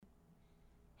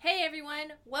Hey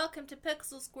everyone, welcome to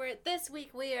Pixel Squirt. This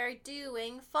week we are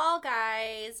doing Fall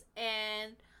Guys,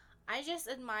 and I just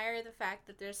admire the fact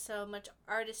that there's so much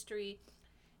artistry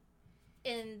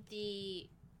in the...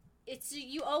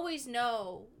 you always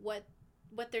know what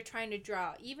they're trying to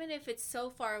draw, even if it's so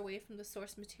far away from the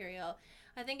source material.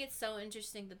 I think it's so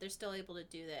interesting that they're still able to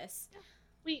do this.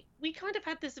 We kind of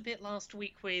had this a bit last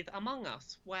week with Among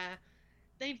Us, where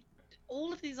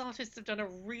all of these artists have done a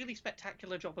really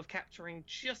spectacular job of capturing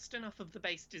just enough of the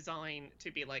base design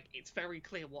to be like, it's very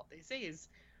clear what this is,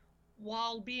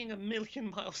 while being a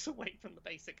million miles away from the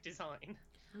basic design.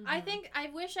 Mm-hmm. I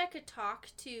wish I could talk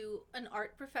to an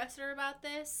art professor about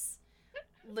this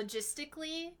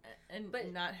logistically,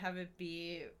 but not have it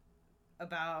be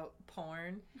about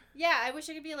porn. Yeah, I wish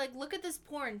I could be like, look at this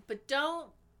porn, but don't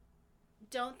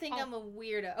think I'm a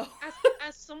weirdo.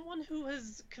 as someone who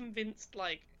has convinced,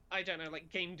 like, I don't know, like,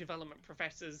 game development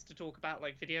professors to talk about,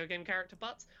 like, video game character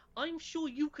butts, I'm sure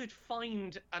you could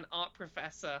find an art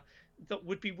professor that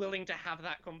would be willing to have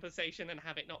that conversation and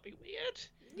have it not be weird.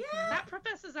 Yeah. That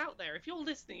professor's out there. If you're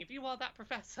listening, if you are that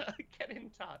professor, get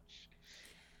in touch.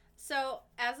 So,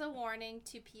 as a warning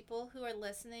to people who are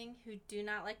listening who do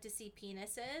not like to see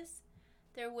penises,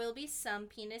 there will be some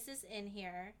penises in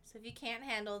here. So if you can't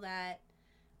handle that,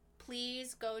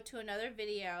 please go to another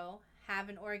video, have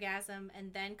an orgasm,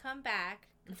 and then come back,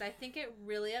 because I think it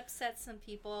really upsets some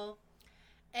people.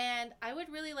 And I would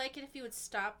really like it if you would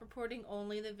stop reporting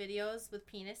only the videos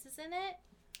with penises in it.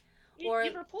 You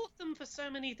report them for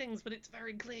so many things, but it's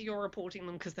very clear you're reporting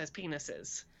them because there's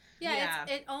penises. Yeah.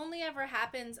 It only ever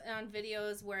happens on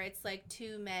videos where it's like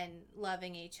two men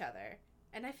loving each other.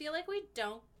 And I feel like we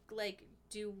don't like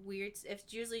do weird...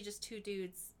 It's usually just two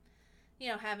dudes,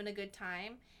 having a good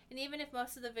time. And even if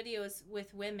most of the videos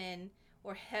with women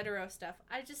or hetero stuff,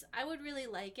 I would really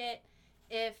like it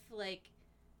if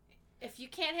you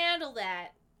can't handle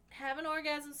that, have an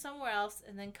orgasm somewhere else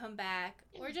and then come back.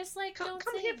 Or just don't come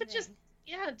say here, anything.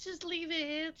 but just leave it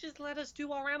here. Just let us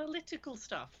do our analytical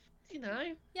stuff.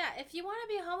 Yeah, if you want to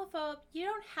be a homophobe, you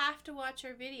don't have to watch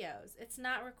our videos. It's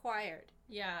not required.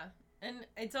 Yeah. And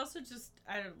it's also just,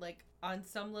 on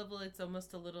some level, it's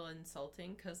almost a little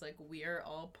insulting because, we're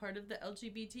all part of the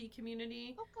LGBT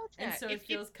community. Oh, God, yeah. And so it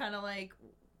feels kind of like...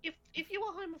 If you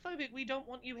are homophobic, we don't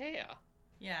want you here.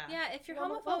 Yeah. Yeah, if you're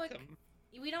homophobic,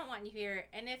 we don't want you here.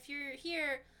 And if you're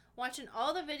here watching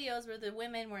all the videos where the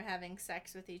women were having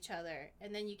sex with each other,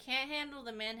 and then you can't handle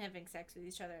the men having sex with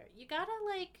each other, you gotta,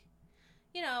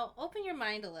 open your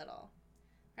mind a little.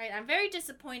 Right? I'm very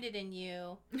disappointed in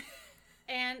you.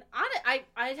 And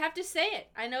I'd have to say it.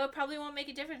 I know it probably won't make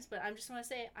a difference, but I'm just going to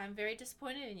say it. I'm very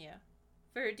disappointed in you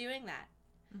for doing that.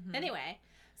 Mm-hmm. Anyway,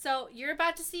 so you're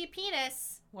about to see a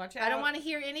penis. Watch out. I don't want to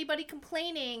hear anybody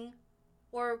complaining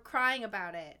or crying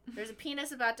about it. There's a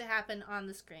penis about to happen on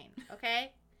the screen,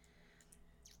 okay?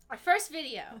 Our first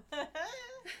video.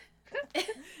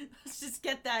 Let's just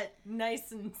get that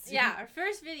nice and... Yeah, our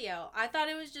first video. I thought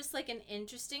it was just an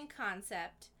interesting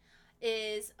concept.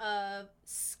 Is of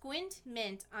Squint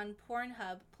Mint on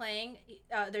Pornhub playing,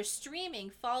 they're streaming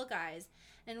Fall Guys,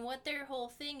 and what their whole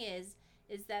thing is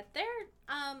that they're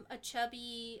a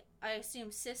chubby, I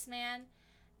assume, cis man,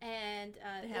 and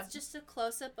it's just a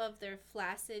close-up of their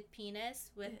flaccid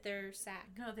penis with their sack.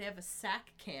 No, they have a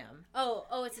sack cam.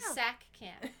 Oh, it's a sack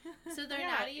cam. So they're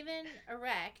not even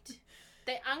erect.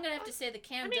 I'm going to have to say the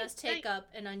cam does take up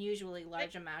an unusually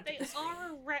large amount of the screen. They are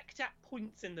erect at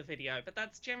points in the video, but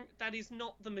that is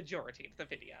not the majority of the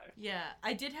video. Yeah,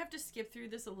 I did have to skip through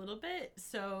this a little bit,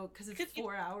 because it's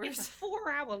 4 hours. It's a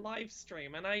 4-hour live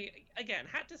stream, and I, again,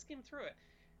 had to skim through it.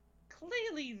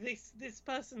 Clearly, this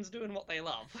person's doing what they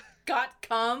love. Got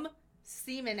cum,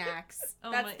 semen axe.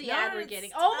 Oh, that's the ad we're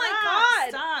getting. Stop, oh my god!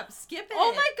 Stop, skip it.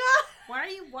 Oh my god! Why are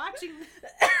you watching?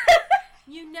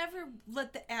 You never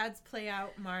let the ads play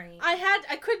out, Mari.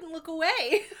 I couldn't look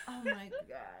away. Oh my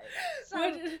god.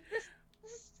 So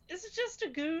it's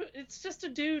just a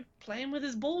dude playing with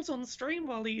his balls on stream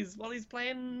while he's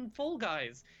playing Fall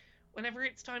Guys. Whenever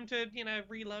it's time to,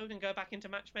 reload and go back into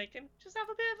matchmaking, just have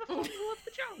a bit of a fun with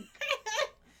the junk.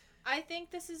 I think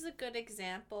this is a good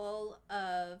example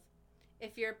of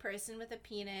if you're a person with a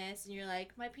penis and you're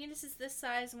like, my penis is this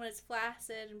size and when it's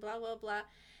flaccid and blah blah blah,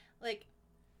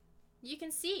 you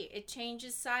can see it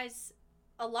changes size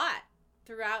a lot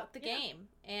throughout the game,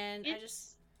 and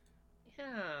it's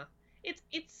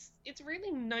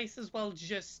really nice as well.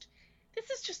 This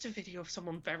is just a video of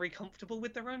someone very comfortable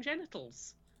with their own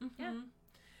genitals. Mm-hmm.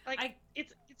 Yeah,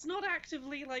 it's not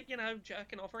actively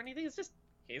jerking off or anything. It's just,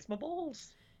 here's my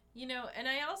balls. And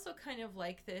I also kind of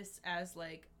like this as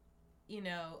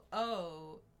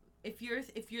if you're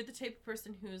the type of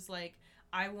person who's like,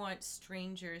 I want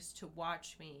strangers to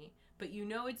watch me, but you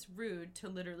know it's rude to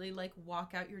literally like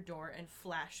walk out your door and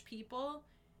flash people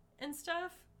and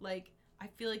stuff, like I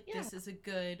feel like this is a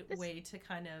good way to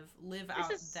kind of live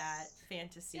out that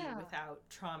fantasy without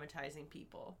traumatizing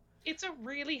people. It's a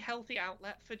really healthy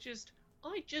outlet for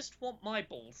I just want my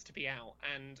balls to be out,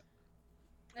 and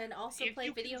also play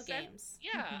video games.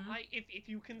 Yeah, if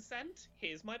you consent,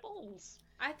 here's my balls.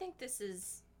 I think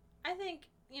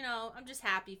I'm just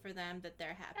happy for them that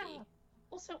they're happy. Yeah.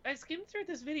 Also, I skimmed through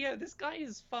this video. This guy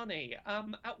is funny.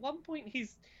 At one point, he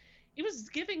was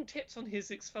giving tips on his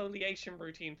exfoliation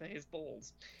routine for his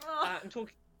balls,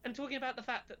 and talking about the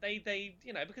fact that they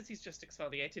because he's just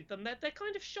exfoliated them, they're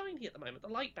kind of shiny at the moment. The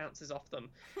light bounces off them,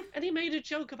 and he made a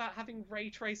joke about having ray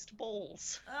traced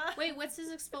balls. Wait, what's his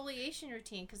exfoliation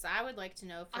routine? Because I would like to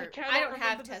know. I don't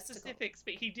have the specifics,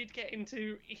 but he did get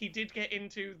into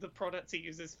the products he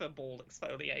uses for ball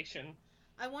exfoliation.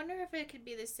 I wonder if it could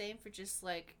be the same for just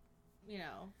like,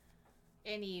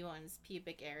 anyone's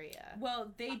pubic area.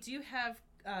 Well, they do have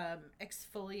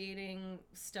exfoliating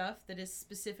stuff that is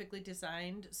specifically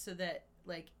designed so that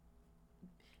like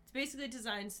it's basically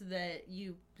designed so that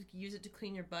you use it to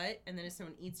clean your butt, and then if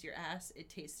someone eats your ass, it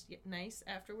tastes nice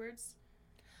afterwards.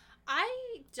 I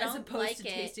don't as opposed to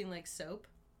tasting like soap.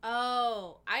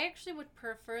 Oh, I actually would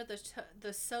prefer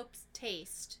the soap's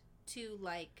taste to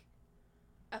like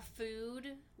a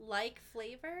food like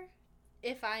flavor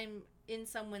if I'm in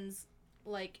someone's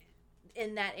like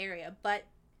in that area, but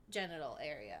genital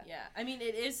area. Yeah, I mean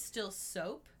it is still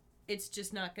soap. It's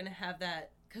just not gonna have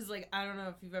that, because like I don't know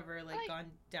if you've ever like gone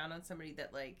down on somebody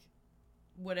that like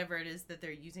whatever it is that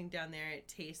they're using down there, it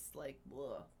tastes like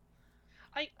ugh.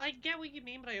 I get what you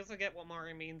mean, but I also get what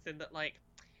Mario means in that like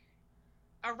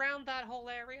around that whole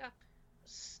area,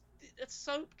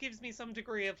 soap gives me some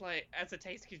degree of like, as a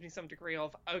taste, gives me some degree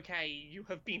of, okay, you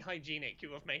have been hygienic,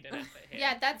 you have made an effort here.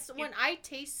 Yeah, that's when I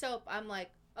taste soap, I'm like,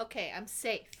 okay, I'm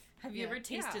safe. Have you ever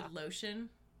tasted lotion?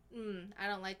 I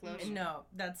don't like lotion. No.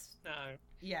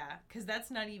 Yeah, because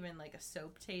that's not even like a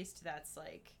soap taste. That's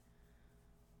like,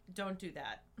 don't do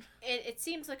that. It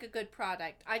seems like a good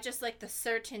product. I just like the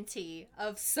certainty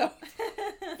of soap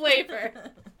flavor.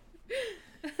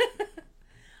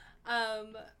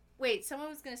 Wait, someone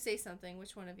was going to say something.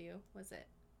 Which one of you was it?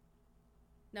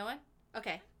 No one?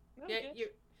 Okay. You're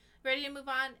ready to move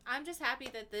on? I'm just happy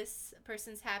that this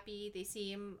person's happy. They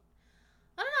seem...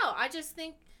 I don't know. I just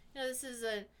think, this is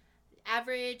a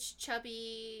average,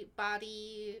 chubby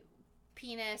body,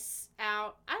 penis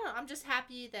out. I don't know. I'm just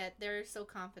happy that they're so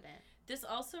confident. This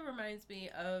also reminds me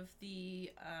of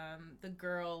the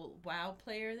girl WoW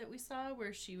player that we saw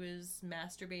where she was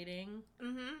masturbating.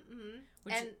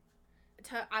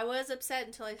 I was upset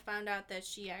until I found out that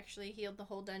she actually healed the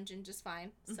whole dungeon just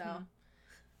fine. So,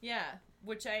 yeah,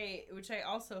 which I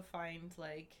also find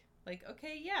like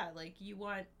okay, yeah, like you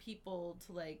want people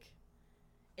to like,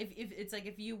 if it's like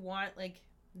if you want like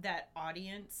that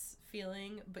audience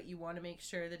feeling, but you want to make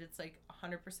sure that it's like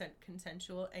 100%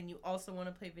 consensual, and you also want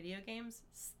to play video games,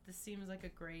 this seems like a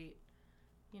great,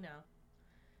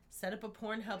 set up a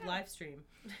Pornhub live stream.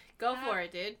 Go for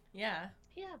it, dude. Yeah.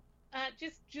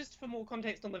 Just for more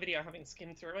context on the video, having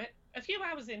skimmed through it, a few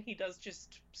hours in, he does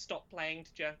just stop playing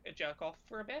to jerk off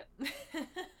for a bit.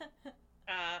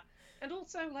 And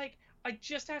also, like, I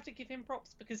just have to give him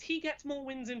props because he gets more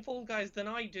wins in Fall Guys than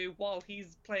I do while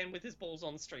he's playing with his balls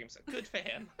on stream. So good for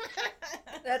him.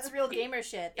 That's real gamer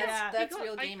shit. That's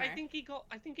real gamer. I think he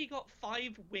got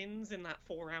 5 wins in that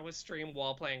 4-hour stream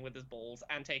while playing with his balls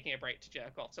and taking a break to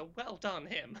jerk off. So well done,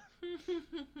 him.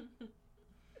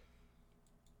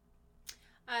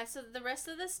 So the rest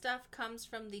of the stuff comes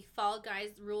from the Fall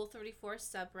Guys Rule 34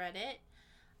 subreddit.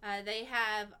 They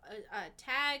have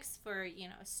tags for,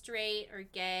 straight or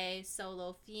gay,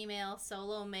 solo female,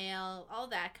 solo male, all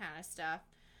that kind of stuff.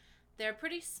 They're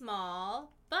pretty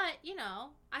small, but,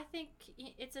 I think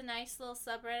it's a nice little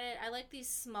subreddit. I like these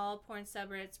small porn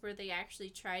subreddits where they actually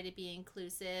try to be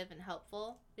inclusive and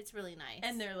helpful. It's really nice.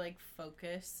 And they're, like,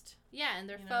 focused. Yeah, and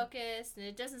they're focused, and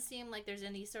it doesn't seem like there's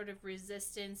any sort of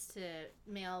resistance to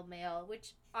male,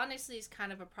 which honestly is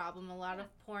kind of a problem in a lot of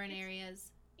porn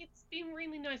areas. It's been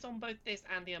really nice on both this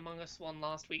and the Among Us one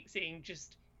last week, seeing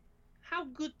just how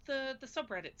good the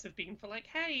subreddits have been for, like,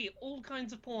 hey, all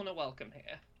kinds of porn are welcome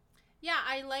here. Yeah,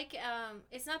 I like,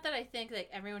 it's not that I think, like,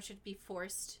 everyone should be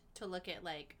forced to look at,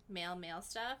 like, male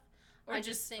stuff. Or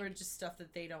just stuff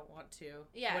that they don't want to.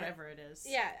 Yeah. Whatever it is.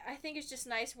 Yeah, I think it's just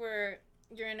nice where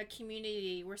you're in a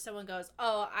community where someone goes,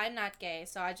 oh, I'm not gay,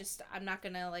 so I'm not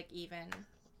gonna, like, even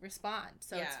respond,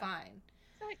 so it's fine.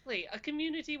 Exactly. A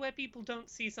community where people don't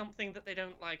see something that they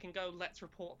don't like and go, let's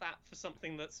report that for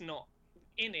something that's not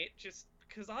in it just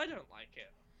because I don't like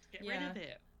it. Get rid of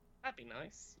it. That'd be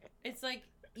nice. It's like,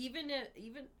 even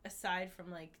aside from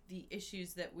like the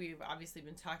issues that we've obviously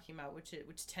been talking about,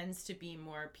 which tends to be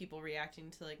more people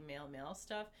reacting to like male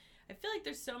stuff, I feel like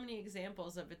there's so many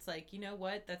examples of it's like, you know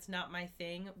what, that's not my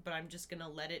thing, but I'm just gonna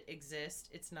let it exist.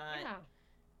 It's not. Yeah.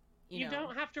 You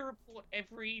don't have to report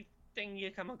everything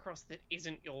you come across that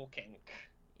isn't your kink.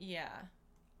 Yeah.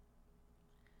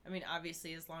 I mean,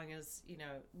 obviously, as long as,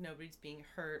 nobody's being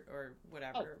hurt or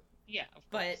whatever. Oh, yeah, of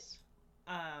course.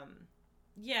 But,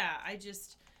 yeah, it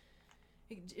just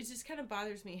kind of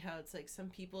bothers me how it's like some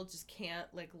people just can't,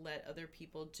 like, let other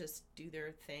people just do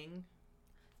their thing.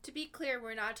 To be clear,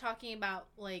 we're not talking about,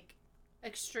 like,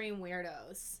 extreme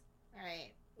weirdos,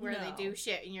 right? Where they do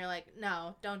shit and you're like,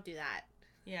 no, don't do that.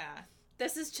 Yeah.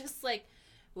 This is just like,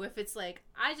 if it's like,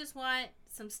 I just want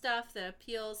some stuff that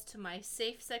appeals to my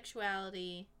safe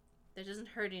sexuality that doesn't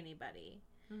hurt anybody.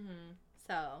 Mm-hmm.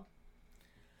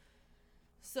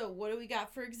 So what do we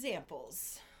got for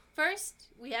examples? First,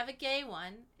 we have a gay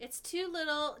one. It's too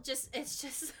little, it's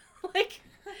just like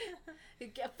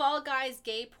Fall Guys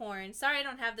gay porn. Sorry I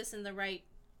don't have this in the right,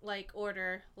 like,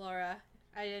 order, Laura.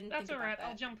 I didn't think about that. That's alright,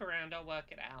 I'll jump around, I'll work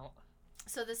it out.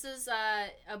 So this is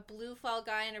a blue Fall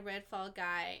Guy and a red Fall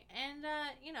Guy. And,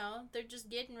 they're just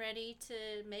getting ready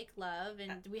to make love.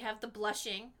 And we have the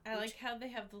blushing. I like how they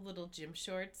have the little gym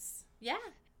shorts. Yeah,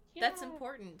 that's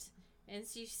important. And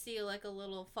so you see, like, a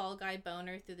little Fall Guy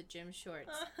boner through the gym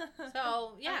shorts.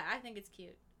 So, yeah, I think it's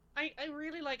cute. I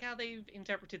really like how they've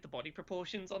interpreted the body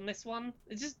proportions on this one.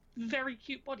 It's just very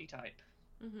cute body type.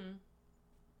 Mm-hmm.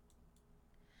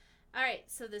 Alright,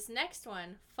 so this next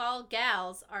one, Fall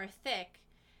Gals Are Thick.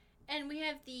 And we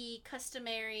have the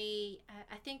customary,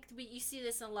 I think you see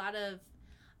this in a lot of,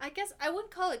 I guess I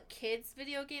wouldn't call it kids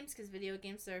video games, because video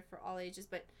games are for all ages,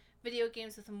 but video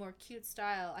games with a more cute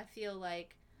style, I feel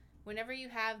like whenever you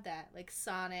have that, like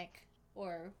Sonic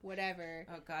or whatever.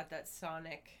 Oh god, that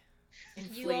Sonic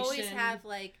inflation. You always have,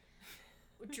 like,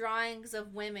 drawings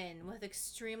of women with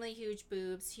extremely huge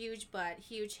boobs, huge butt,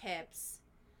 huge hips.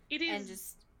 It is. And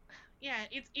just... Yeah,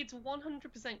 it's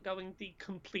 100% going the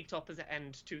complete opposite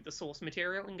end to the source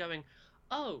material and going,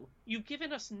 oh, you've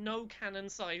given us no canon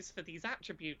size for these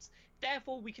attributes,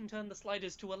 therefore we can turn the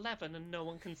sliders to 11 and no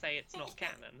one can say it's not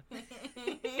canon.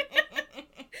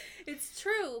 It's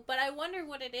true, but I wonder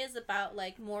what it is about,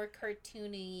 like, more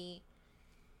cartoony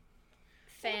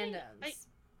fandoms.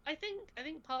 I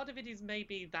think part of it is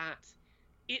maybe that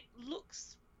it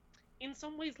looks in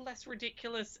some ways less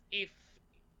ridiculous if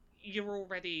you're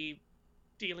already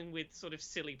dealing with sort of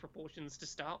silly proportions to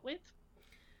start with.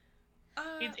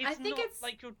 I think it's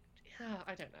like you're...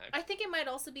 I don't know. I think it might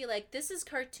also be like, this is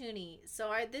cartoony,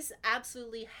 so this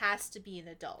absolutely has to be an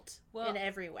adult in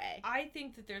every way. I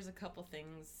think that there's a couple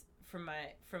things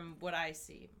from what I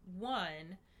see.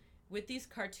 One, with these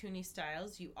cartoony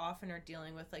styles, you often are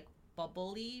dealing with like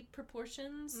bubbly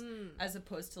proportions as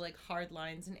opposed to like hard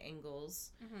lines and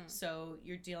angles. Mm-hmm. So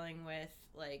you're dealing with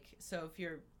like, so if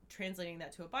you're translating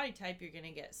that to a body type, you're going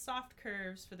to get soft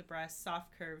curves for the breasts,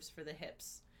 soft curves for the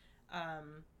hips.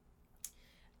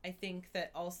 I think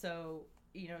that also,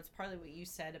 it's partly what you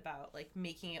said about like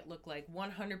making it look like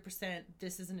 100%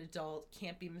 this is an adult,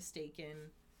 can't be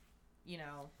mistaken,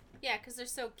 Yeah, because they're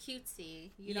so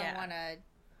cutesy. You don't want to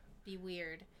be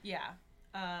weird. Yeah.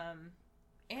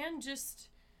 And just,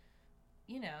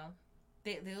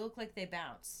 they look like they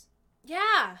bounce.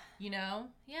 Yeah. Yeah.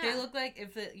 They look like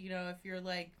if you're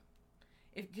like,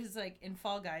 because like in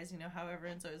Fall Guys, how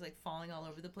everyone's always like falling all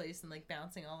over the place and like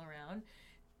bouncing all around.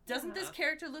 Doesn't this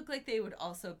character look like they would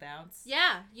also bounce?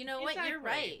 Yeah, you know what? You're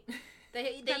right.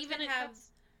 They even have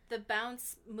the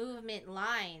bounce movement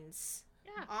lines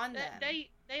on them.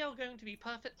 They are going to be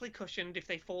perfectly cushioned if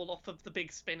they fall off of the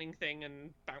big spinning thing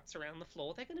and bounce around the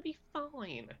floor. They're going to be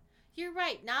fine. You're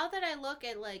right. Now that I look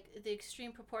at like the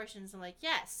extreme proportions, I'm like,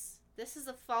 yes, this is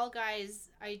a Fall Guys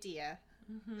idea.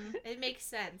 Mm-hmm. It makes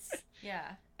sense. Yeah,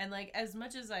 and like as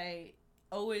much as I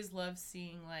always love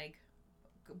seeing like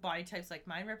body types like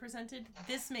mine represented,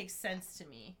 this makes sense to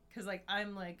me because like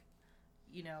I'm like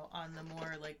on the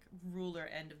more like ruler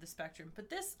end of the spectrum, but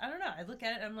this, I don't know, I look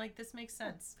at it and I'm like, this makes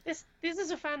sense. This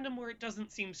is a fandom where it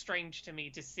doesn't seem strange to me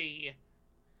to see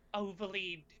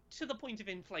overly to the point of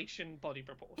inflation body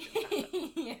proportions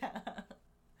happen. Yeah.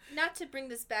 Not to bring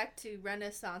this back to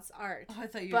Renaissance art. Oh, I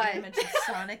thought you were going to mention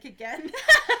Sonic again.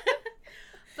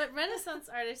 But Renaissance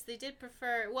artists, they did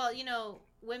prefer,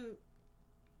 when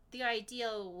the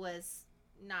ideal was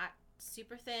not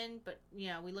super thin, but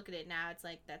we look at it now, it's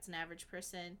like that's an average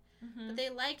person. Mm-hmm. But they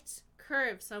liked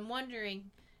curves, so I'm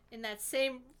wondering, in that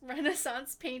same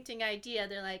Renaissance painting idea,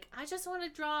 they're like, I just want to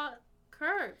draw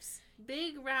curves,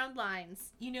 big round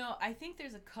lines. I think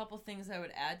there's a couple things I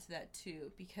would add to that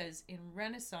too, because in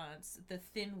Renaissance, the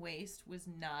thin waist was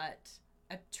not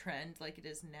a trend like it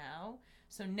is now.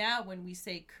 So now when we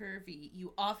say curvy,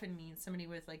 you often mean somebody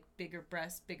with like bigger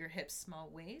breasts, bigger hips, small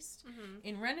waist. Mm-hmm.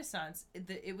 In Renaissance,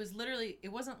 it was literally,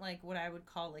 it wasn't like what I would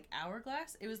call like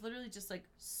hourglass. It was literally just like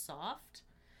soft.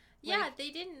 Yeah, Like, they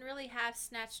didn't really have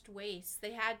snatched waists.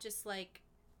 They had just like...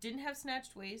 didn't have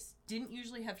snatched waist. Didn't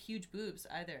usually have huge boobs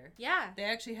either. Yeah. They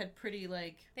actually had pretty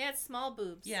like... They had small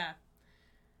boobs. Yeah.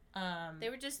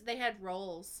 They had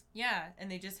rolls. Yeah,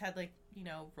 and they just had like,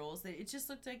 rolls. It just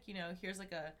looked like, here's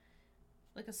like a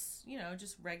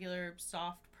just regular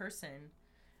soft person.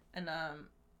 And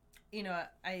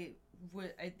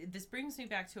this brings me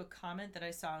back to a comment that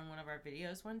I saw in one of our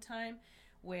videos one time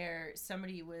where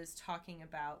somebody was talking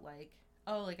about like,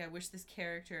 oh, like I wish this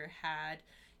character had,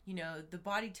 the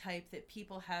body type that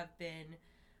people have been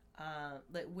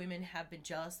that women have been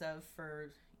jealous of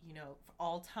for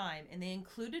all time, and they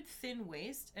included thin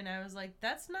waist, and I was like,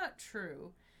 that's not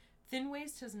true. Thin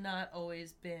waist has not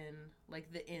always been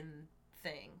like the in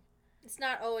thing. It's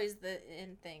not always the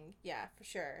in thing. Yeah, for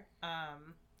sure.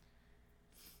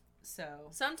 So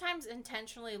sometimes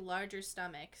intentionally larger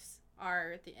stomachs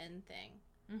are the in thing.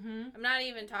 mm-hmm. I'm not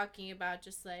even talking about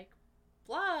just like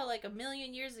blah, like a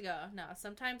million years ago. No,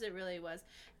 sometimes it really was.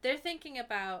 They're thinking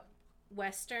about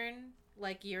Western,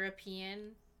 like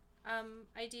European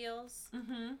ideals,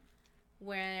 Mm-hmm.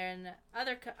 when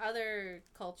other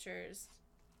cultures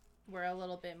were a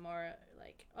little bit more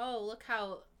like, oh, look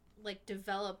how like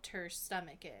developed her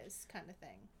stomach is, kind of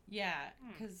thing. Yeah,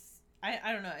 because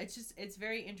I don't know. It's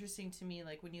very interesting to me,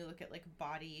 like when you look at like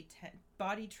body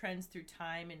trends through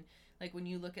time, and like when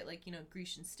you look at like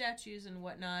Grecian statues and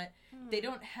whatnot, they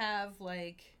don't have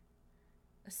like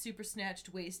a super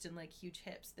snatched waist and like huge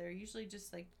hips. They're usually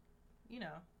just like,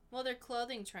 Well, their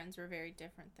clothing trends were very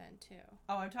different then too.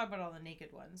 Oh, I'm talking about all the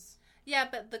naked ones. Yeah,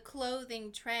 but the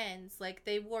clothing trends, like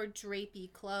they wore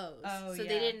drapey clothes. Oh, so yeah.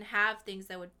 they didn't have things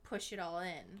that would push it all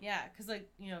in. Yeah, because like,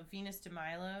 Venus de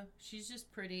Milo, she's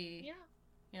just pretty. Yeah.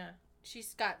 Yeah.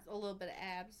 She's got a little bit of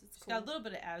abs. It's She's cool. got a little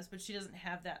bit of abs, but she doesn't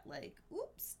have that like,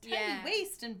 oops, tiny Yeah.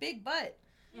 waist and big butt.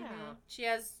 Yeah. Mhm. She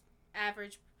has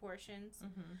average proportions.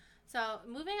 Mm-hmm. So,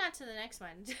 moving on to the next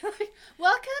one.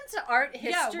 Welcome to art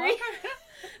history.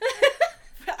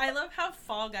 Yeah, I love how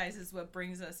Fall Guys is what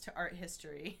brings us to art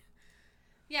history.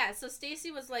 Yeah, so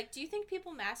Stacy was like, do you think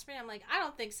people masturbate? I'm like, I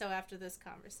don't think so after this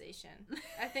conversation.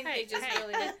 I think they just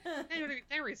really did.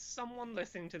 There is someone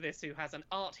listening to this who has an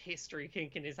art history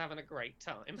kink and is having a great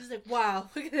time. Just like, wow,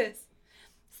 look at this.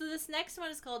 So this next one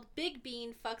is called Big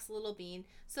Bean Fucks Little Bean.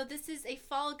 So this is a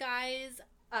Fall Guys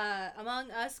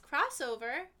Among Us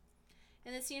crossover.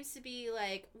 And it seems to be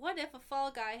like, what if a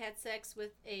Fall Guy had sex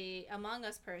with a Among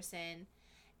Us person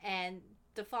and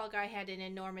the Fall Guy had an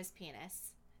enormous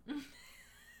penis?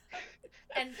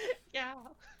 And yeah.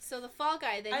 so the Fall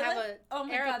Guy, they have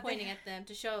an arrow pointing at them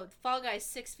to show the Fall Guy's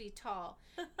 6 feet tall.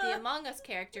 The Among Us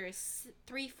character is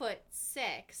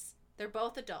 3'6". They're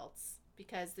both adults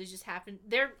because they just happen.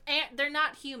 They're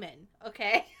not human,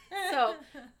 okay? So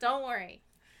don't worry.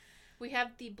 We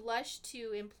have the blush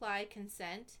to imply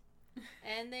consent,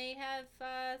 and they have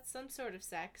some sort of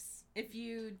sex. If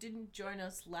you didn't join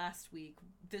us last week,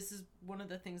 this is one of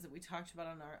the things that we talked about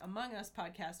on our Among Us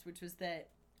podcast, which was that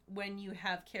when you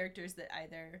have characters that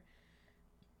either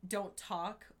don't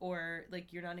talk or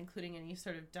like you're not including any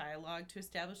sort of dialogue to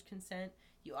establish consent,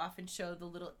 you often show the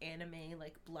little anime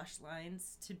like blush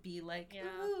lines to be like,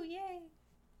 ooh, yay.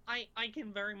 I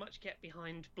can very much get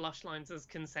behind blush lines as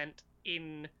consent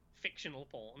in fictional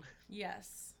porn.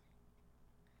 Yes.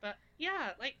 But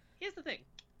yeah, like, here's the thing.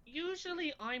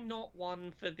 Usually I'm not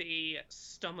one for the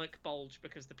stomach bulge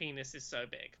because the penis is so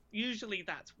big. Usually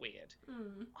that's weird.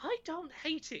 I don't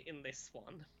hate it in this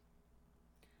one.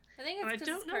 I think it's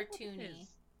because it's cartoony.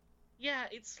 Yeah,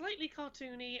 it's slightly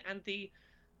cartoony, and the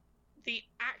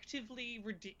actively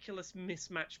ridiculous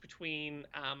mismatch between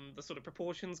the sort of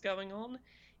proportions going on,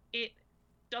 it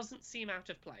doesn't seem out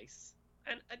of place.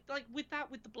 And like with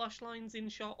the blush lines in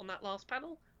shot on that last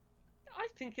panel, I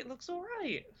think it looks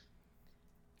alright.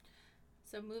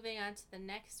 So moving on to the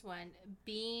next one,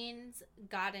 Beans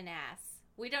got an ass.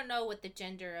 We don't know what the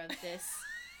gender of this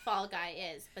Fall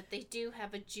Guy is, but they do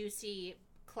have a juicy,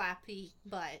 clappy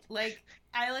butt. Like,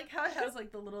 I like how it has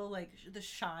like the little like the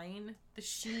sheen,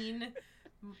 it's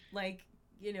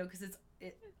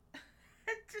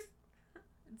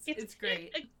It's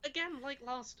great. Again, like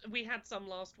we had some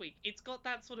last week. It's got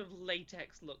that sort of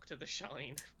latex look to the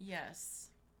shine. Yes.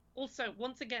 Also,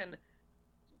 once again,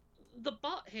 the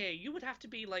butt here, you would have to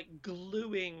be like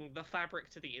gluing the fabric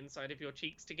to the inside of your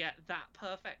cheeks to get that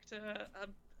perfect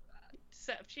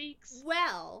set of cheeks.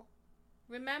 Well,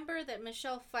 remember that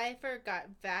Michelle Pfeiffer got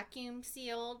vacuum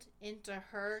sealed into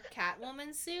her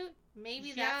Catwoman suit?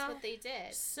 Maybe that's what they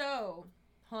did. So,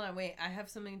 hold on, wait. I have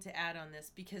something to add on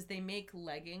this because they make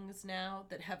leggings now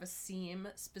that have a seam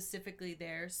specifically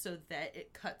there so that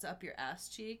it cuts up your ass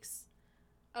cheeks.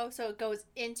 Oh, so it goes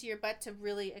into your butt to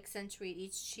really accentuate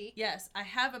each cheek? Yes, I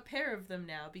have a pair of them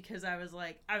now because I was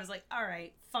like, all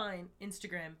right, fine,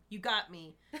 Instagram, you got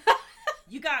me.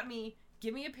 You got me.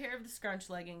 Give me a pair of the scrunch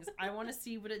leggings. I want to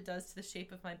see what it does to the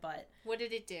shape of my butt. What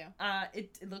did it do?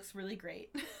 It looks really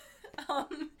great.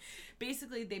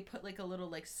 Basically, they put like a little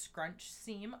like scrunch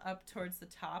seam up towards the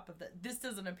top of the. This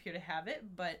doesn't appear to have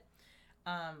it, but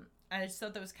I just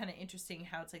thought that was kind of interesting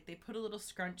how it's like they put a little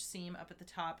scrunch seam up at the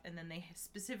top, and then they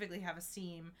specifically have a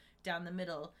seam down the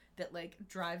middle that like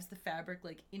drives the fabric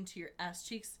like into your ass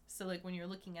cheeks. So like when you're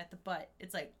looking at the butt,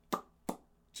 it's like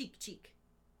cheek.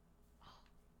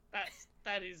 That's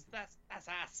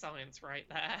ass science right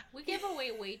there. We give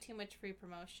away way too much free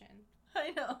promotion.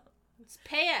 I know. Just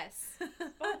pay us.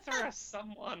 Sponsor us,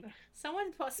 someone.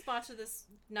 Someone sponsor this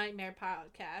nightmare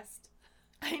podcast.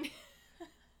 I know.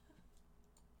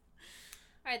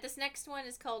 Alright, this next one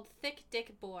is called Thick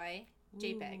Dick Boy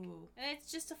JPEG. Ooh. And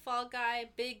it's just a fall guy,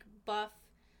 big buff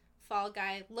fall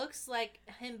guy. Looks like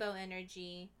himbo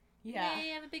energy. Yeah. They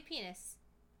have a big penis.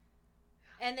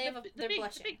 And they're blushing.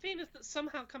 The big penis that's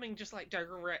somehow coming just like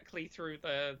directly through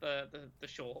the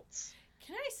shorts.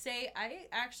 Can I say, I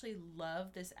actually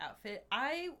love this outfit.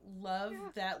 I love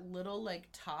that little, like,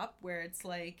 top where it's,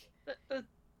 like...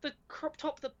 The crop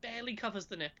top that barely covers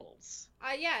the nipples.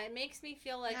 Yeah, it makes me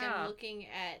feel like I'm looking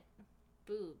at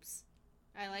boobs.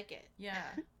 I like it.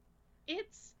 Yeah.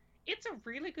 It's a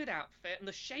really good outfit, and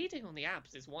the shading on the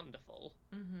abs is wonderful.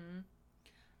 Mm-hmm.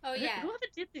 Oh, yeah. Whoever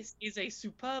did this is a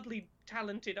superbly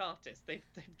talented artist. They've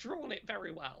drawn it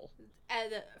very well.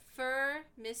 Fur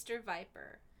Mr.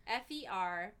 Viper.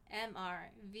 FERMRVIPER.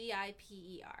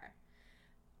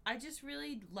 I just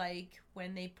really like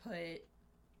when they put,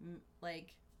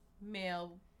 like,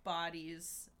 male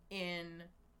bodies in,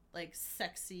 like,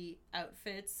 sexy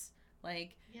outfits.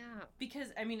 Like, yeah. Because,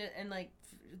 I mean, and, like,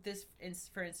 this,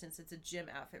 for instance, it's a gym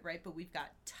outfit, right? But we've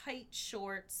got tight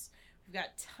shorts. We've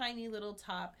got tiny little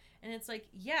top. And it's like,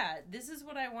 yeah, this is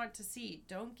what I want to see.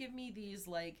 Don't give me these,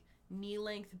 like,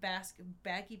 knee-length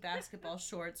baggy basketball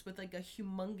shorts with like a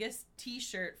humongous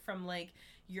t-shirt from like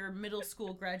your middle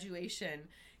school graduation.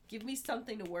 Give me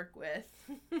something to work with.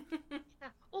 Yeah.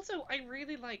 Also, I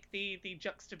really like the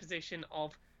juxtaposition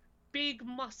of big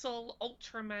muscle,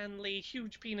 ultra manly,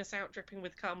 huge penis out dripping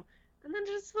with cum, and then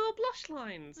just little blush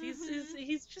lines. Mm-hmm.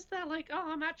 He's just there like,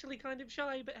 oh, I'm actually kind of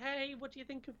shy, but hey, what do you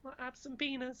think of my abs and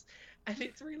penis? And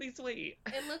it's really sweet.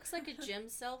 It looks like a gym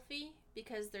selfie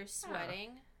because they're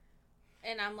sweating.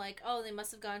 And I'm like, oh, they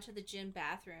must have gone to the gym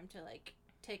bathroom to, like,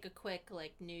 take a quick,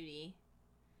 like, nudie.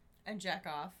 And jack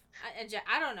off.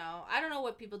 I don't know. I don't know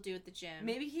what people do at the gym.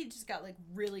 Maybe he just got, like,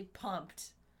 really pumped.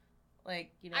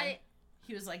 Like, you know,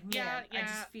 he was like, man, I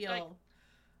just feel...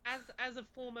 Like, as a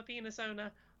former penis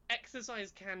owner,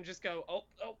 exercise can just go, oh,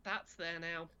 that's there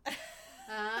now.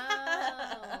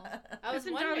 Oh. I was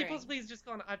wondering. Possibly he's just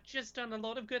gone, I've just done a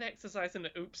lot of good exercise and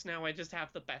oops, now I just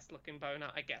have the best looking boner.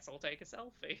 I guess I'll take a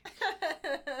selfie.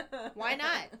 Why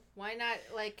not? Why not,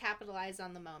 like, capitalize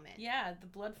on the moment? Yeah, the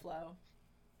blood flow.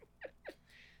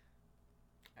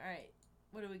 Alright,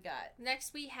 what do we got?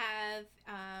 Next we have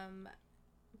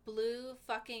Blue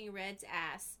fucking Red's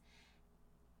ass.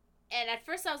 And at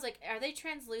first I was like, are they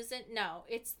translucent? No,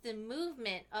 it's the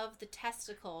movement of the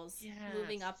testicles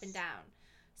moving up and down.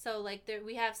 So, like,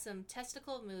 we have some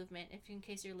testicle movement, in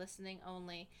case you're listening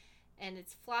only, and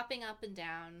it's flopping up and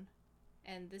down,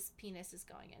 and this penis is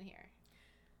going in here.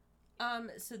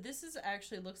 So this is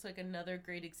actually looks like another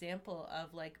great example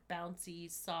of, like, bouncy,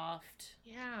 soft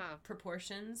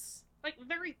proportions. Like,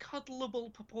 very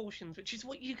cuddleable proportions, which is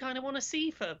what you kind of want to see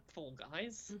for Fall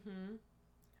Guys. Mm-hmm.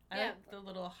 I like the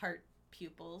little heart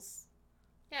pupils.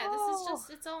 Yeah, this is just,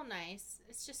 it's all nice.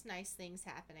 It's just nice things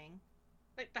happening.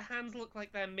 Like, the hands look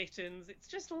like they're mittens. It's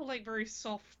just all, like, very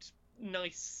soft,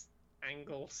 nice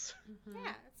angles. Mm-hmm.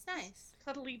 Yeah, it's nice.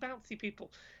 Cuddly, bouncy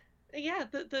people. Yeah,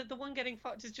 the one getting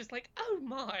fucked is just like, oh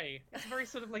my! It's a very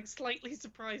sort of, like, slightly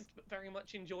surprised but very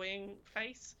much enjoying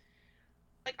face.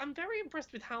 Like, I'm very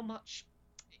impressed with how much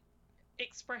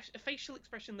facial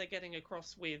expression they're getting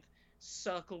across with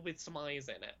circle with some eyes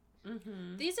in it.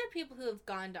 Mm-hmm. These are people who have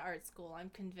gone to art school, I'm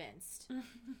convinced.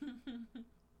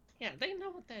 Yeah, they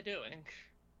know what they're doing.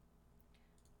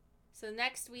 So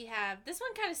next we have, this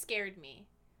one kind of scared me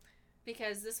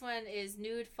because this one is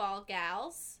Nude Fall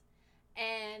Gals,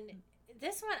 and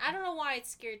this one, I don't know why it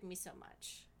scared me so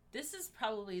much. This is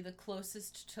probably the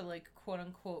closest to like quote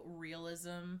unquote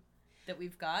realism that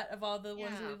we've got of all the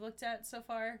ones that we've looked at so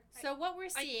far. So what we're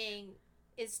seeing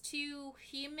is two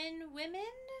human women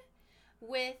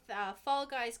with Fall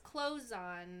Guys clothes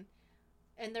on,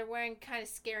 and they're wearing kind of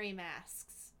scary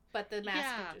masks, but the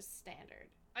masks are just standard.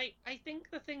 I think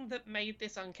the thing that made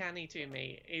this uncanny to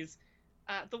me is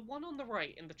the one on the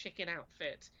right in the chicken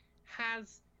outfit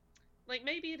has, like,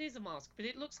 maybe it is a mask, but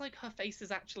it looks like her face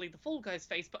is actually the Fall Guy's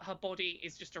face, but her body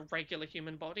is just a regular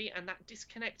human body, and that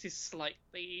disconnect is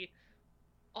slightly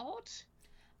odd.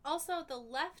 Also, the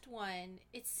left one,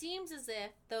 it seems as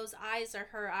if those eyes are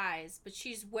her eyes, but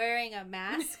she's wearing a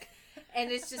mask.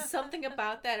 And it's just something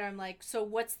about that. I'm like, so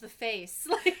what's the face?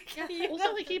 Like,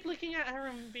 Also, I keep looking at her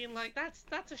and being like,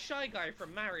 that's a Shy Guy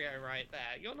from Mario right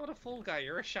there. You're not a Fall Guy,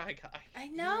 you're a Shy Guy. I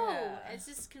know. Yeah. It's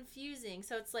just confusing.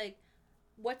 So it's like,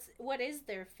 what is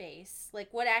their face? Like,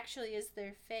 what actually is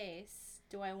their face?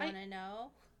 Do I want to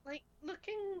know? Like,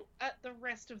 looking at the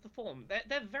rest of the form,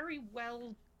 they're very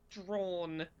well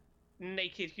drawn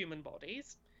naked human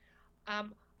bodies.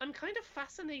 I'm kind of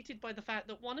fascinated by the fact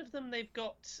that one of them, they've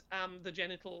got the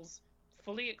genitals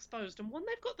fully exposed, and one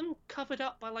they've got them covered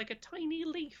up by like a tiny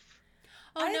leaf.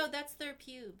 Oh no, that's their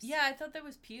pubes. Yeah, I thought that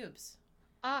was pubes.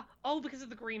 Because of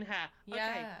the green hair.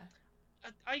 Yeah.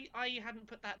 Okay. I hadn't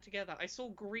put that together. I saw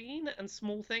green and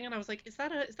small thing, and I was like, is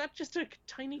that just a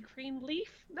tiny green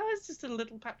leaf? No, it's just a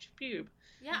little patch of pube.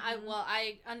 Yeah,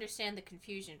 I understand the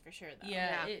confusion for sure, though.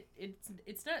 Yeah.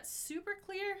 It's not super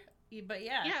clear, but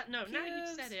yeah. Yeah, no, pubes. now you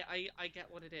said it, I get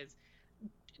what it is.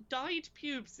 Dyed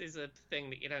pubes is a thing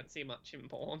that you don't see much in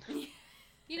porn.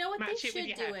 You know what, Match they it with should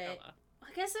your do hair it. colour.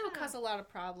 I guess it would cause a lot of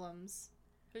problems.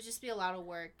 It would just be a lot of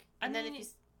work. And then if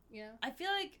you know. I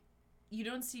feel like you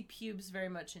don't see pubes very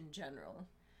much in general.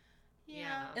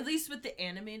 Yeah. At least with the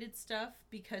animated stuff,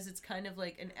 because it's kind of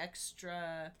like an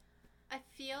extra... I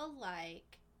feel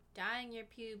like dyeing your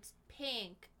pubes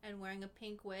pink and wearing a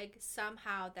pink wig,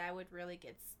 somehow that would really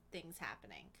get things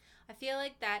happening. I feel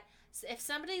like that if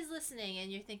somebody's listening and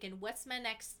you're thinking, what's my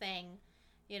next thing,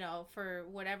 you know, for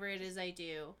whatever it is I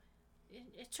do,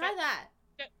 try that.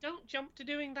 Don't jump to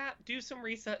doing that. Do some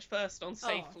research first on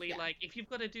safely. Like, if you've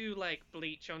got to do, like,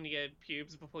 bleach on your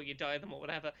pubes before you dye them or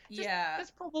whatever,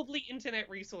 there's probably internet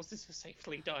resources for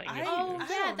safely dyeing your pubes.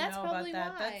 Yeah, don't that's know probably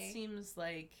about that. why. That seems,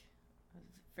 like,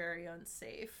 very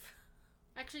unsafe.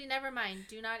 Actually, never mind.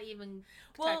 Do not even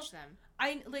touch them.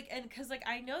 I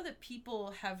know that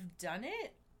people have done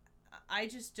it. I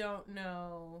just don't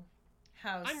know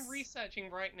how. I'm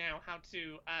researching right now how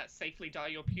to safely dye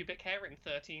your pubic hair in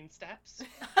 13 steps.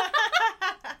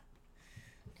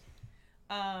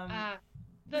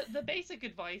 The basic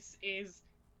advice is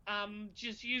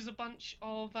just use a bunch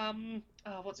of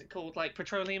what's it called, like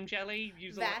petroleum jelly.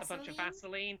 Use a bunch of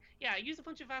Vaseline. Yeah, use a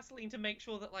bunch of Vaseline to make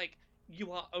sure that like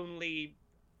you are only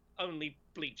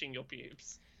bleaching your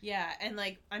pubes. Yeah, and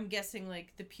like I'm guessing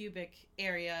like the pubic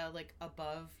area like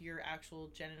above your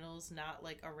actual genitals, not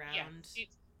like around.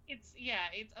 Yeah,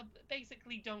 it's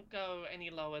basically don't go any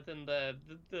lower than the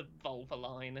vulva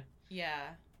line. Yeah.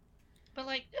 But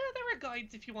like there are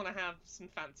guides if you want to have some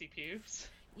fancy pubes.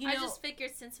 I just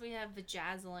figured since we have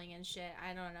vajazzling and shit,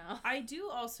 I don't know. I do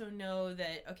also know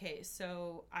that, okay,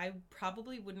 so I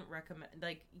probably wouldn't recommend,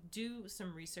 like, do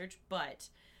some research, but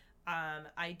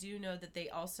I do know that they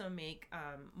also make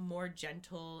more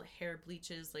gentle hair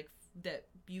bleaches, like, that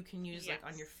you can use, like,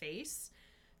 on your face.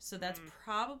 So that's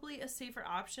probably a safer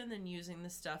option than using the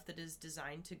stuff that is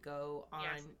designed to go on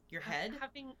your head.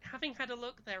 Having had a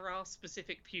look, there are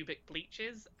specific pubic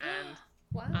bleaches, and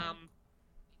wow.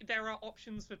 There are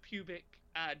options for pubic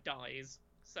dyes.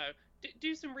 So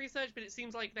do some research, but it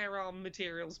seems like there are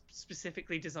materials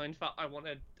specifically designed for I want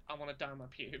to dye my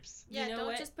pubes. Yeah,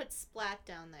 don't just put splat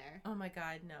down there. Oh my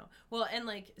god, no. Well, and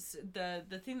like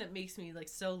the thing that makes me like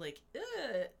so like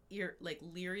you're like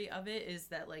leery of it is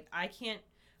that like I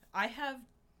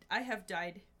have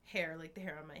dyed hair, like the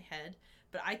hair on my head,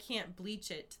 but I can't bleach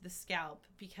it to the scalp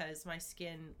because my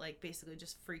skin like basically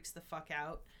just freaks the fuck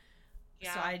out.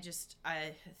 Yeah. So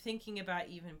I thinking about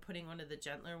even putting one of the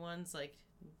gentler ones like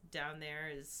down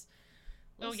there is.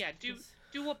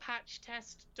 Do a patch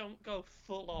test. Don't go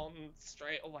full on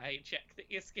straight away. Check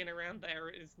that your skin around there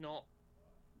is not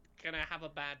gonna have a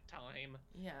bad time.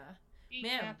 Yeah. Be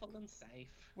careful and safe.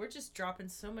 We're just dropping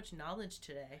so much knowledge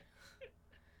today.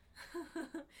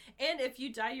 And if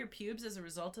you dye your pubes as a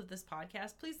result of this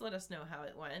podcast, please let us know how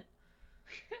it went.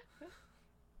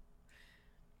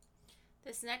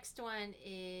 This next one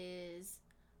is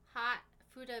hot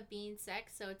Fuda bean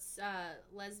sex. So it's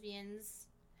lesbians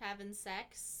having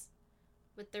sex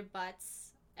with their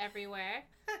butts everywhere.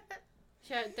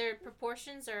 Their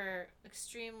proportions are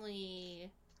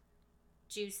extremely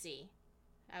juicy,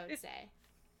 I would say.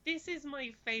 This is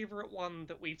my favorite one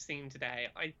that we've seen today.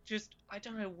 I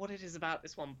don't know what it is about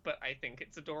this one, but I think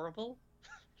it's adorable.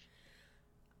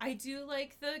 I do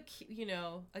like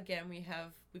again,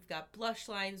 we've got blush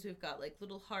lines, we've got like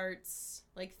little hearts,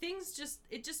 like things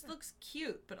it just looks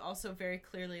cute, but also very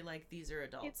clearly like these are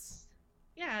adults.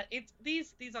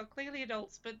 These are clearly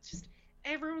adults, but just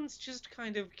everyone's just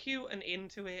kind of cute and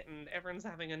into it, and everyone's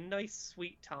having a nice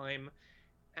sweet time,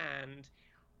 and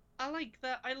I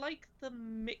like the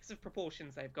mix of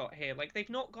proportions they've got here. Like, they've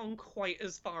not gone quite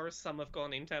as far as some have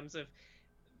gone in terms of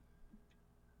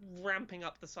ramping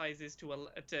up the sizes to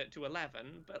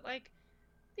 11, but like,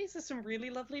 these are some really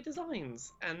lovely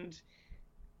designs, and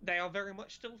they are very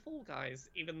much still Fall Guys,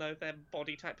 even though their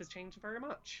body type has changed very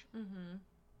much. Mm-hmm.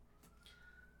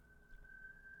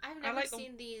 I've never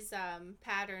seen these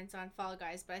patterns on Fall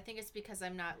Guys, but I think it's because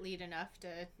I'm not lead enough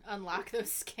to unlock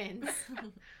those skins.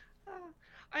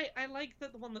 I like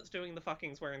that the one that's doing the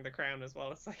fucking's wearing the crown as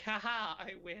well. It's like, haha,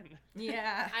 I win.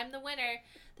 Yeah. I'm the winner.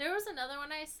 There was another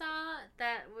one I saw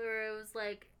where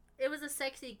it was a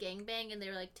sexy gangbang and they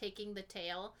were like taking the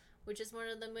tail, which is one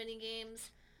of the mini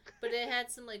games, but it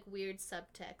had some like weird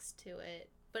subtext to it.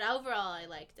 But overall, I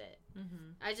liked it.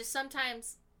 Mm-hmm. I just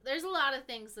sometimes, there's a lot of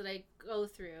things that I go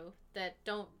through that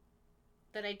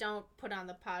I don't put on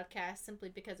the podcast simply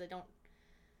because I don't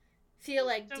feel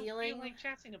like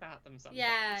chatting about them sometimes.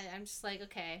 Yeah, I'm just like,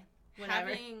 okay,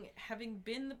 whatever. Having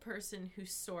been the person who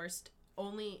sourced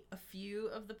only a few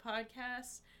of the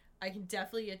podcasts, I can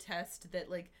definitely attest that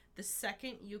like the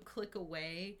second you click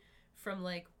away from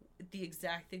like the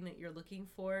exact thing that you're looking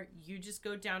for, you just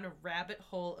go down a rabbit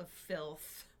hole of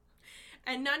filth.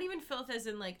 And not even filth as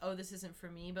in like, oh, this isn't for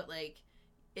me, but like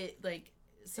it like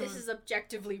this is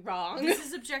objectively wrong. This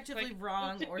is objectively like,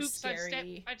 wrong or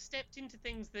scary. I've stepped into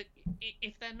things that,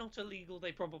 if they're not illegal,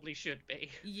 they probably should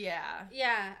be. Yeah.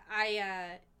 Yeah,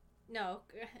 no,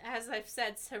 as I've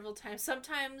said several times,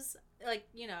 sometimes, like,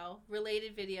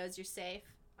 related videos, you're safe.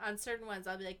 On certain ones,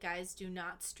 I'll be like, guys, do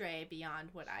not stray beyond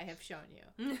what I have shown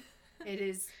you. It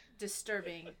is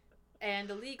disturbing and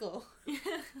illegal.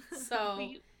 So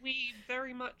we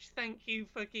very much thank you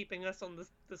for keeping us on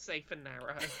the safe and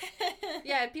narrow.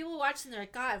 Yeah, people watching, they're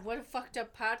like, God, what a fucked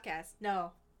up podcast.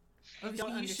 No, you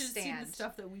don't understand. Should see the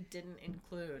stuff that we didn't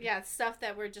include. Yeah, stuff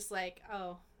that we're just like,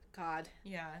 oh God.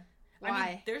 Yeah. Why? I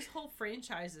mean, there's whole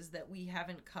franchises that we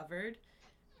haven't covered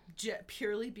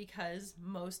purely because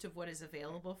most of what is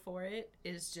available for it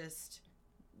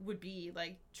would be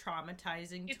like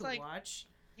traumatizing to watch.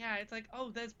 Yeah, it's like,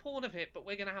 oh, there's porn of it, but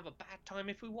we're gonna have a bad time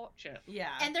if we watch it.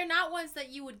 Yeah. And they're not ones that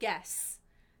you would guess.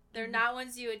 They're not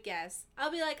ones you would guess.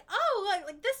 I'll be like, oh,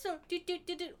 like this one.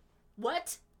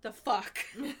 What the fuck?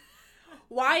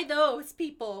 Why those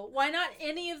people? Why not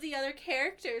any of the other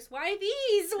characters? Why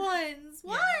these ones?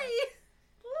 Why?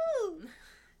 Woo.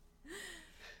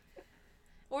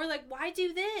 Or like, why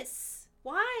do this?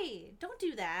 Why? Don't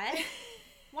do that.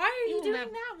 Why are you doing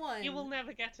that one? You will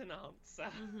never get an answer.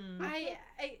 Mm-hmm.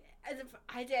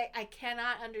 I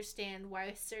cannot understand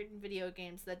why certain video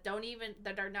games that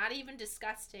are not even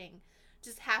disgusting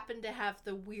just happen to have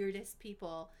the weirdest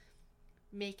people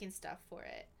making stuff for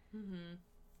it. Mm-hmm.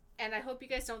 And I hope you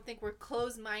guys don't think we're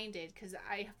closed-minded, because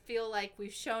I feel like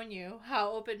we've shown you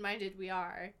how open-minded we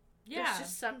are. Yeah. There's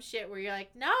just some shit where you're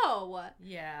like, no!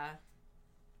 Yeah.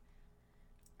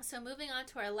 So moving on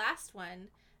to our last one.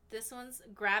 This one's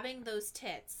Grabbing Those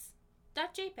Tits.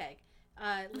 .jpg.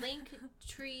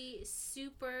 Linktree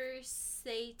Super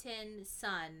Satan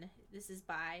Sun. This is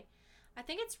by. I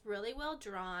think it's really well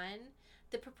drawn.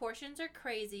 The proportions are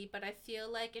crazy, but I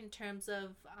feel like in terms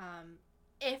of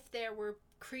if there were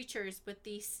creatures with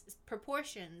these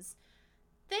proportions,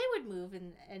 they would move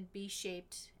and be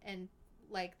shaped and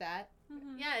like that.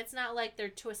 Mm-hmm. Yeah, it's not like they're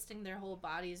twisting their whole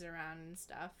bodies around and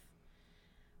stuff.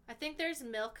 I think there's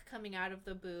milk coming out of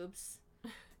the boobs.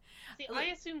 See, I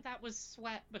assumed that was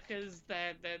sweat because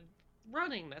they're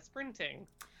running, they're sprinting.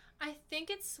 I think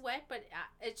it's sweat, but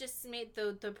it just made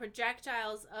the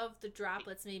projectiles of the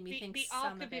droplets made me think some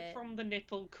arc of it from the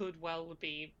nipple could well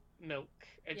be milk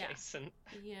adjacent.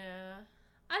 Yeah.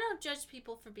 I don't judge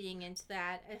people for being into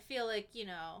that. I feel like,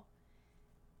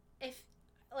 if,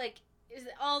 like,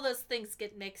 all those things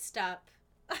get mixed up,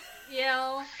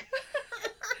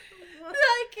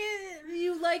 Like,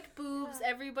 like boobs.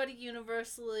 Everybody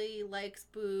universally likes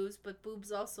boobs, but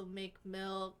boobs also make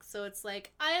milk. So it's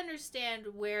like, I understand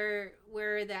where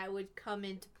that would come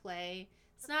into play.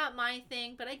 It's not my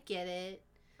thing, but I get it.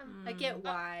 I get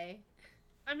why.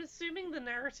 I'm assuming the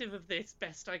narrative of this,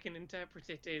 best I can interpret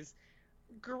it, is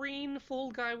green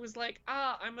Fall Guy was like,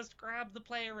 I must grab the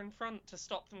player in front to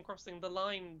stop them crossing the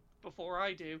line before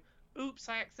I do. Oops,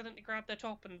 I accidentally grabbed their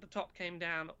top and the top came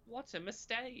down. What a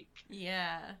mistake.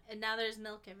 Yeah. And now there's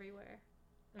milk everywhere.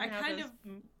 And I kind of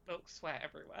milk sweat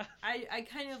everywhere. I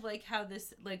kind of like how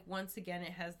this, like, once again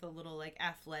it has the little like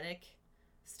athletic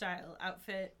style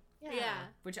outfit. Yeah.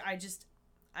 Which I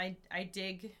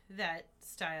dig that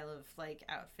style of like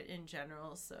outfit in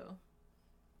general, so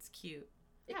it's cute.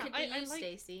 It could be you,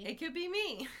 Stacy. It could be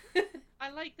me. I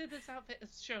like that this outfit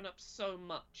has shown up so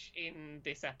much in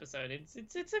this episode. It's a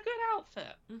good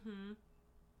outfit. Mm-hmm.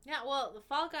 Yeah, well, the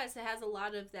Fall Guys has a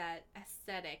lot of that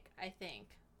aesthetic, I think.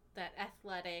 That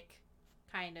athletic,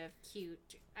 kind of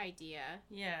cute idea.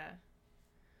 Yeah.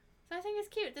 So I think it's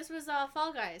cute. This was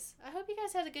Fall Guys. I hope you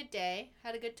guys had a good day,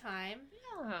 had a good time.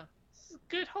 Yeah, this is a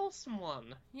good, wholesome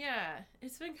one. Yeah,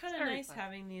 it's been kind of very nice fun.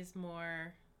 having these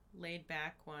more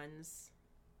laid-back ones.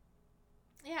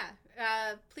 Yeah,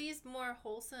 please more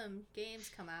wholesome games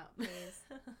come out, please.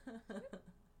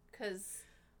 Because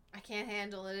I can't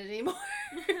handle it anymore.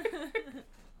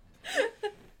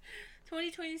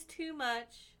 2020 is too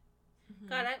much. Mm-hmm.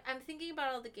 God, I'm thinking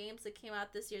about all the games that came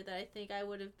out this year that I think I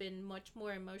would have been much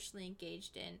more emotionally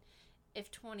engaged in if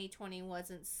 2020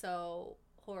 wasn't so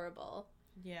horrible.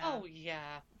 Yeah. Oh,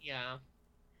 yeah.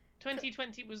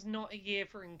 2020 was not a year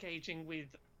for engaging with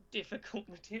difficult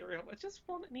material. I just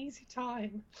want an easy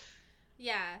time.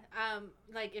 Yeah,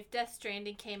 like if Death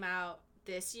Stranding came out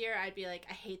this year, I'd be like,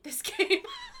 I hate this game.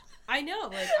 I know,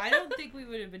 like, I don't think we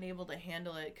would have been able to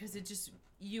handle it, because it just,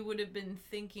 you would have been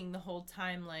thinking the whole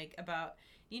time, like, about,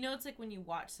 you know, it's like when you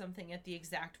watch something at the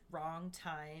exact wrong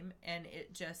time, and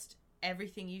it just,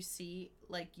 everything you see,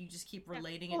 like, you just keep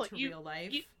relating it to real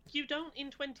life. You don't,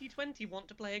 in 2020, want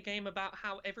to play a game about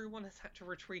how everyone has had to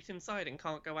retreat inside and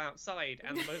can't go outside,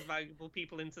 and the most valuable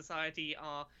people in society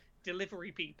are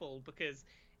delivery people, because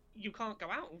you can't go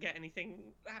out and get anything.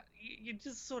 You're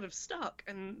just sort of stuck,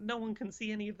 and no one can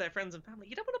see any of their friends and family.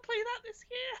 You don't want to play that this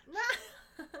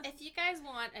year. If you guys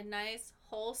want a nice,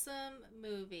 wholesome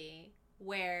movie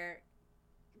where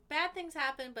bad things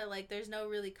happen, but, like, there's no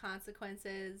really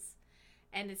consequences,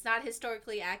 and it's not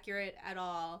historically accurate at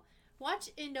all, watch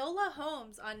Enola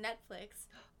Holmes on Netflix.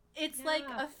 It's like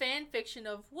a fan fiction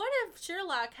of, what if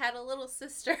Sherlock had a little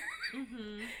sister?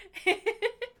 Mm-hmm.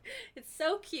 It's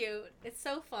so cute. It's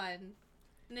so fun.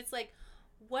 And it's like,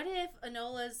 what if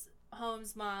Enola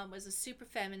Holmes' mom was a super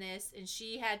feminist and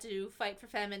she had to fight for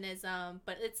feminism,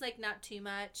 but it's like not too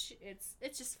much. It's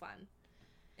just fun.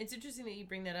 It's interesting that you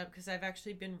bring that up, because I've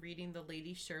actually been reading the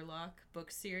Lady Sherlock book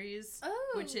series,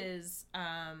 which is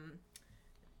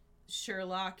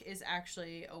Sherlock is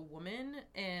actually a woman,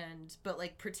 but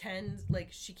like pretends, like,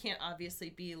 she can't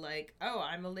obviously be like, oh,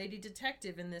 I'm a lady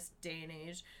detective in this day and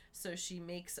age, so she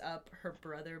makes up her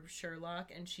brother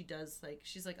Sherlock, and she does, like,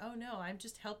 she's like, oh no, I'm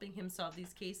just helping him solve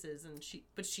these cases, and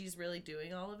she's really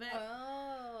doing all of it.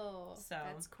 Oh, so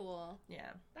that's cool.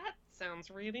 Yeah, That sounds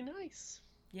really nice.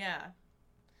 yeah.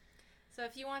 So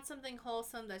if you want something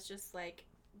wholesome that's just like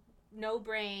no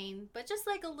brain, but just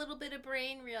like a little bit of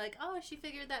brain where you're like, oh, she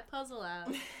figured that puzzle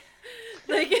out.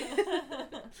 like,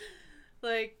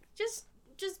 like just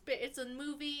it's a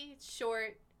movie, it's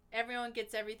short, everyone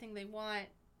gets everything they want,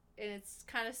 and it's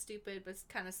kind of stupid, but it's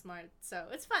kind of smart, so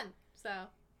it's fun. So,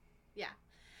 yeah.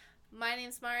 My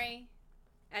name's Mari,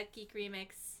 at Geek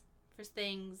Remix, for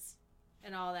things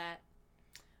and all that.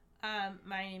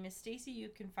 My name is Stacy. You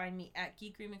can find me at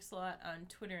Geek Remix a lot on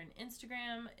Twitter and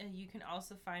Instagram. And you can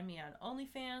also find me on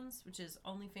OnlyFans, which is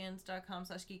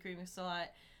onlyfans.com/Geek Remix a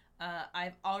lot.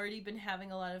 I've already been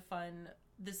having a lot of fun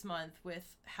this month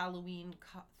with Halloween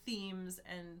themes,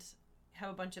 and have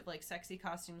a bunch of like sexy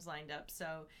costumes lined up.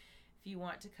 So if you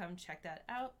want to come check that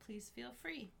out, please feel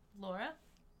free. Laura?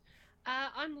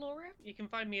 I'm Laura. You can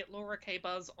find me at Laura K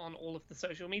Buzz on all of the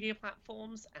social media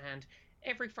platforms, and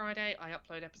every Friday I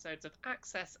upload episodes of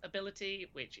Accessibility,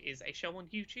 which is a show on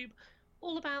YouTube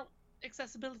all about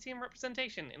accessibility and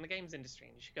representation in the games industry,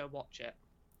 and you should go watch it.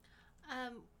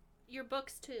 Your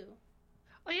books too.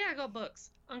 Oh yeah, I got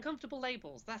books. Uncomfortable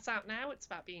Labels. That's out now. It's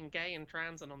about being gay and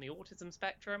trans and on the autism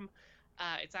spectrum.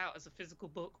 It's out as a physical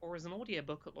book or as an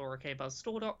audiobook at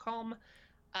laurakbuzzstore.com.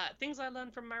 Things I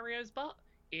Learned from Mario's Butt.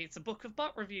 It's a book of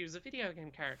butt reviews of video game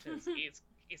characters.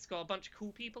 It's got a bunch of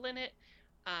cool people in it.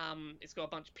 It's got a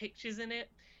bunch of pictures in it.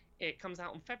 It comes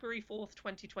out on February 4th,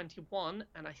 2021,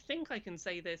 and I think I can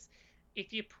say this.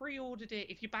 If you pre-ordered it,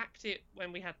 if you backed it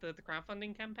when we had the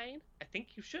crowdfunding campaign, I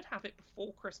think you should have it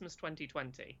before Christmas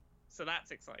 2020. So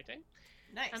that's exciting.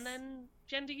 Nice. And then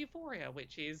Gender Euphoria,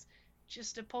 which is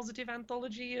just a positive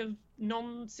anthology of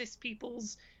non-cis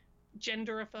people's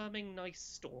gender-affirming nice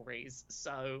stories.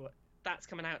 So that's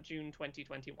coming out June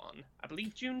 2021. I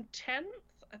believe June 10th,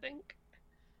 I think.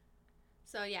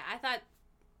 So yeah, I thought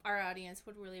our audience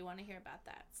would really want to hear about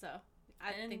that. So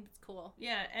I think it's cool.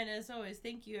 Yeah, and as always,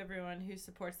 thank you everyone who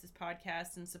supports this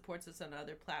podcast and supports us on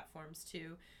other platforms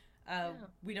too.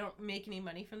 We don't make any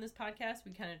money from this podcast.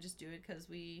 We kind of just do it because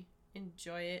we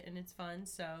enjoy it and it's fun.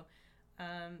 So,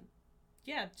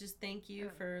 just thank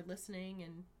you for listening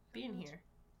and being here.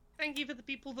 Thank you for the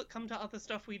people that come to other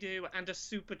stuff we do and are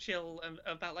super chill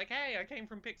about like, hey, I came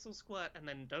from Pixel Squirt, and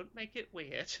then don't make it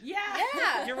weird.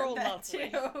 Yeah. You're all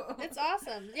lovely. It's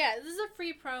awesome. Yeah, this is a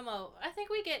free promo. I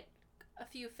think we get a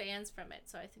few fans from it,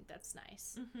 so I think that's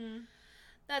nice. Mm-hmm.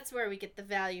 That's where we get the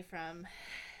value from.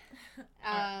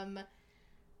 I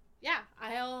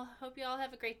hope you all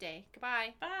have a great day.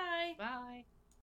 Goodbye. Bye. Bye.